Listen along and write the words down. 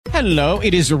Hello,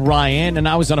 it is Ryan, and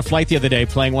I was on a flight the other day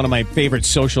playing one of my favorite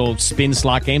social spin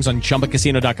slot games on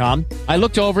ChumbaCasino.com. I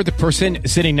looked over at the person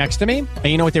sitting next to me, and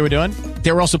you know what they were doing?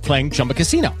 They were also playing Chumba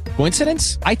Casino.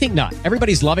 Coincidence? I think not.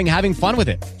 Everybody's loving having fun with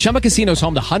it. Chumba Casino is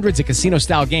home to hundreds of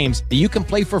casino-style games that you can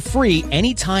play for free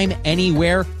anytime,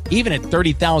 anywhere, even at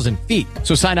 30,000 feet.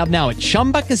 So sign up now at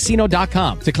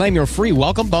ChumbaCasino.com to claim your free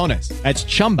welcome bonus. That's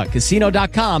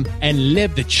ChumbaCasino.com and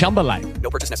live the Chumba life.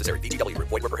 No purchase necessary. VGW.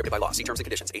 Void where prohibited by law. See terms and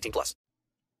conditions. 18+.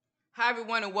 Hi,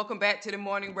 everyone, and welcome back to the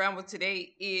Morning Ramble.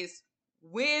 Today is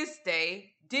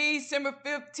Wednesday, December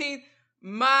 15th.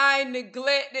 My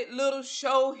neglected little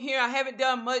show here. I haven't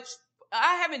done much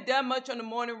on the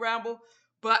Morning Ramble,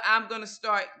 but I'm going to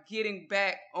start getting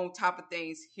back on top of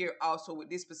things here also with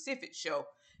this specific show.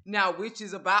 Now, which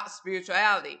is about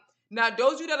spirituality. Now,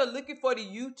 those of you that are looking for the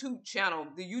YouTube channel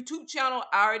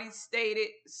I already stated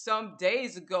some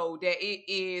days ago that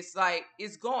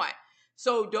it's gone.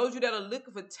 So those of you that are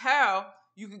looking for tarot,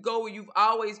 you can go where you've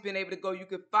always been able to go. You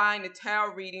can find the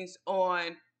tarot readings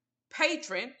on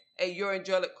Patreon at Your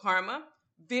Angelic Karma,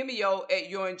 Vimeo at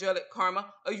Your Angelic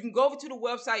Karma, or you can go over to the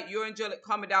website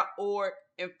YourAngelicKarma.org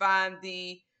and find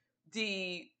the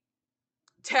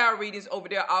tarot readings over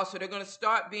there also. They're going to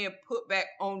start being put back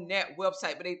on that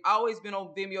website, but they've always been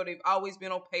on Vimeo. They've always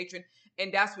been on Patreon,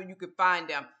 and that's where you can find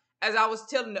them. As I was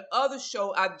telling the other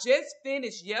show, I just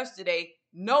finished yesterday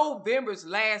November's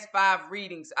last 5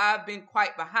 readings. I've been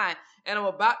quite behind, and I'm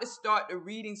about to start the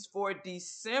readings for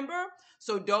December.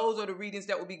 So those are the readings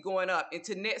that will be going up.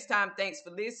 Until next time, thanks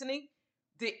for listening.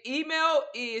 The email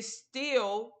is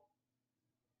still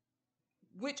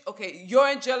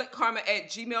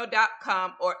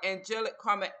YourAngelicKarma@gmail.com or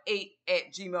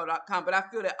AngelicKarma8@gmail.com. But I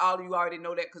feel that all of you already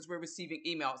know that because we're receiving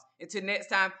emails. Until next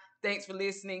time, thanks for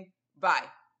listening. Bye.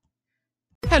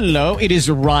 Hello, it is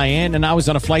Ryan, and I was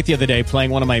on a flight the other day playing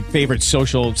one of my favorite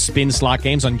social spin slot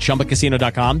games on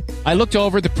ChumbaCasino.com. I looked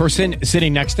over at the person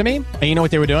sitting next to me, and you know what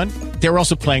they were doing? They were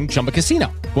also playing Chumba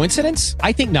Casino. Coincidence?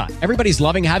 I think not. Everybody's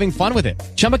loving having fun with it.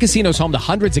 Chumba Casino is home to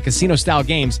hundreds of casino-style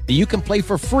games that you can play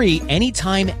for free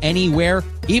anytime, anywhere,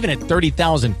 even at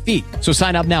 30,000 feet. So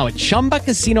sign up now at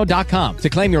ChumbaCasino.com to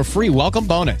claim your free welcome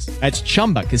bonus. That's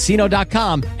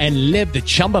ChumbaCasino.com and live the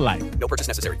Chumba life. No purchase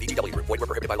necessary. VGW. Void where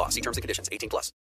prohibited by law. See terms and conditions. 18+.